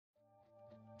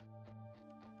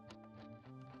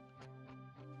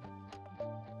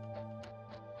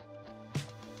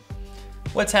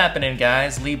What's happening,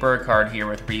 guys? Lee Burkhardt here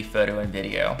with Reef Photo and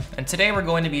Video, and today we're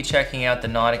going to be checking out the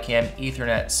Nauticam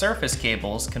Ethernet surface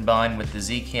cables combined with the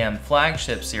Nauticam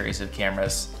Flagship series of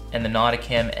cameras and the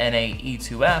Nauticam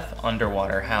NA-E2F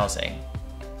underwater housing.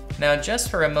 Now, just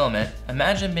for a moment,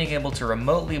 imagine being able to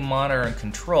remotely monitor and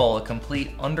control a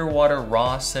complete underwater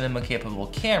raw cinema-capable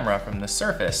camera from the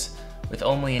surface with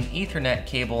only an Ethernet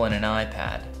cable and an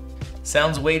iPad.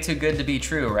 Sounds way too good to be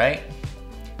true, right?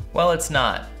 Well, it's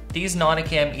not. These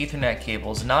Nauticam Ethernet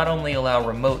cables not only allow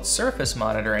remote surface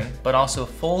monitoring, but also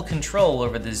full control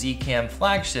over the Nauticam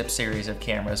Flagship series of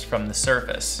cameras from the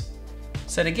surface.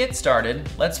 So to get started,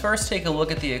 let's first take a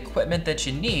look at the equipment that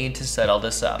you need to set all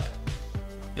this up.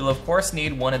 You'll of course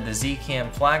need one of the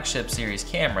Nauticam Flagship series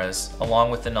cameras, along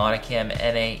with the Nauticam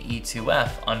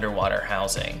NA-E2F underwater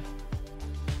housing.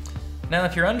 Now,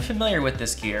 if you're unfamiliar with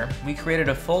this gear, we created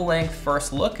a full-length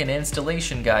first look and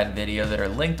installation guide video that are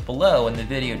linked below in the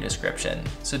video description,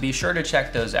 so be sure to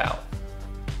check those out.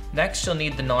 Next, you'll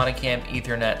need the Nauticam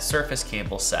Ethernet surface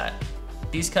cable set.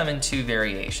 These come in two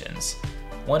variations,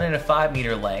 one in a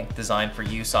 5-meter length designed for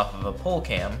use off of a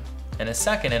polecam, and a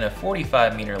second in a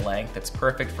 45-meter length that's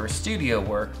perfect for studio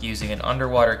work using an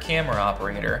underwater camera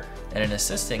operator and an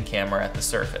assistant camera at the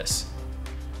surface.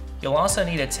 You'll also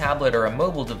need a tablet or a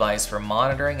mobile device for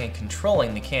monitoring and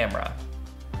controlling the camera.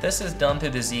 This is done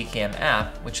through the Nauticam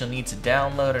app, which you'll need to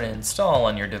download and install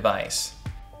on your device.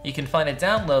 You can find a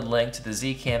download link to the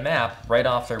Nauticam app right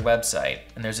off their website,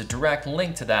 and there's a direct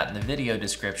link to that in the video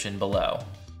description below.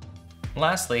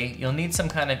 Lastly, you'll need some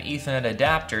kind of Ethernet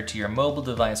adapter to your mobile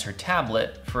device or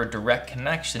tablet for a direct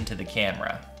connection to the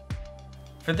camera.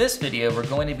 For this video, we're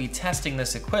going to be testing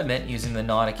this equipment using the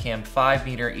Nauticam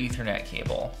 5-meter Ethernet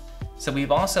cable. So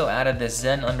we've also added this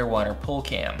Zen underwater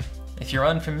polecam. If you're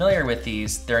unfamiliar with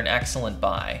these, they're an excellent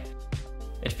buy.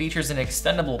 It features an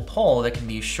extendable pole that can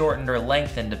be shortened or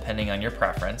lengthened depending on your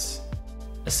preference,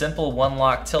 a simple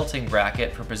one-lock tilting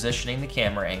bracket for positioning the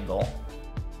camera angle,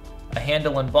 a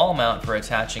handle and ball mount for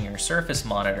attaching your surface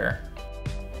monitor,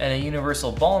 and a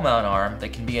universal ball mount arm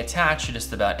that can be attached to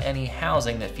just about any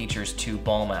housing that features two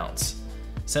ball mounts.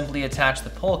 Simply attach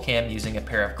the polecam using a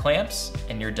pair of clamps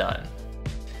and you're done.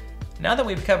 Now that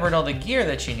we've covered all the gear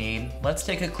that you need, let's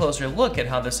take a closer look at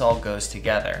how this all goes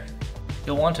together.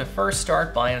 You'll want to first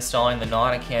start by installing the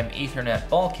Nauticam Ethernet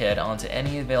bulkhead onto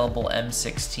any available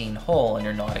M16 hole in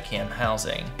your Nauticam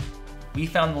housing. We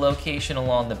found the location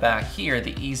along the back here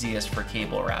the easiest for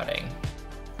cable routing.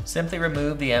 Simply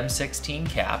remove the M16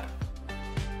 cap,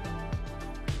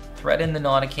 thread in the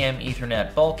Nauticam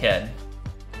Ethernet bulkhead,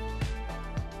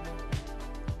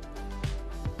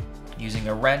 using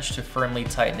a wrench to firmly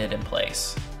tighten it in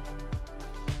place.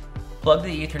 Plug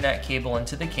the Ethernet cable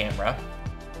into the camera,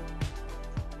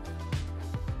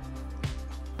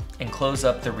 and close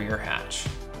up the rear hatch.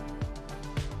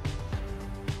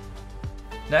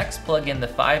 Next, plug in the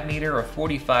 5-meter or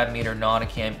 45-meter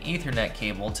Nauticam Ethernet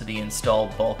cable to the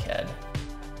installed bulkhead.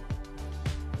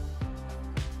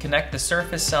 Connect the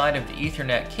surface side of the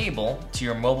Ethernet cable to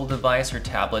your mobile device or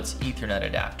tablet's Ethernet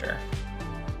adapter.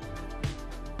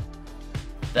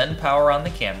 Then power on the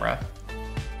camera,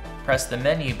 press the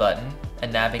menu button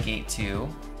and navigate to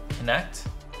Connect,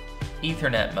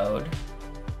 Ethernet mode,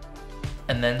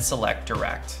 and then select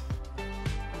Direct.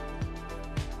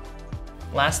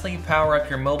 Lastly, power up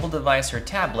your mobile device or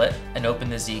tablet and open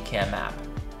the Nauticam app.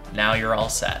 Now you're all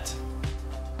set.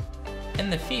 In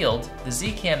the field, the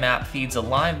Nauticam app feeds a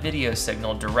live video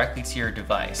signal directly to your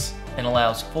device and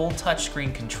allows full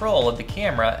touchscreen control of the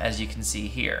camera, as you can see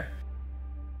here.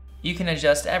 You can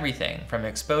adjust everything from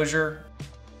exposure,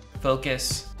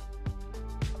 focus,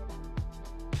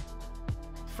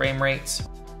 frame rates,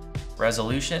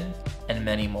 resolution, and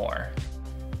many more.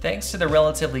 Thanks to the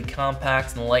relatively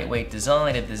compact and lightweight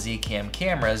design of the Nauticam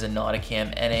cameras and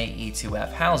Nauticam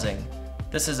NA-E2F housing,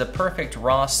 this is a perfect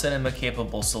raw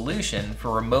cinema-capable solution for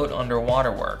remote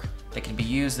underwater work that can be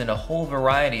used in a whole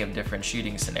variety of different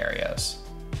shooting scenarios.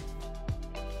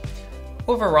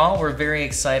 Overall, we're very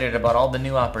excited about all the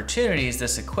new opportunities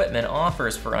this equipment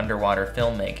offers for underwater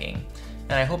filmmaking,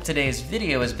 and I hope today's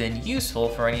video has been useful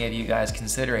for any of you guys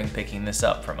considering picking this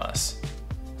up from us.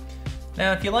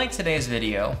 Now, if you liked today's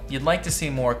video, you'd like to see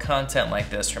more content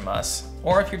like this from us,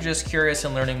 or if you're just curious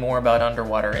in learning more about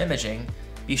underwater imaging,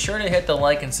 be sure to hit the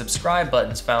like and subscribe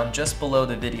buttons found just below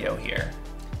the video here.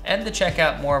 And to check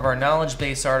out more of our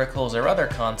knowledge-based articles or other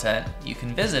content, you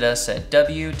can visit us at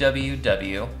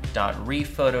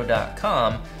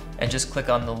www.reefphoto.com and just click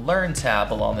on the Learn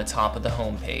tab along the top of the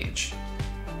homepage.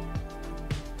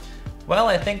 Well,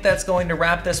 I think that's going to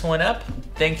wrap this one up.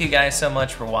 Thank you guys so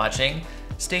much for watching.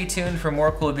 Stay tuned for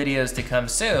more cool videos to come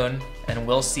soon, and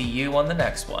we'll see you on the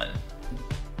next one.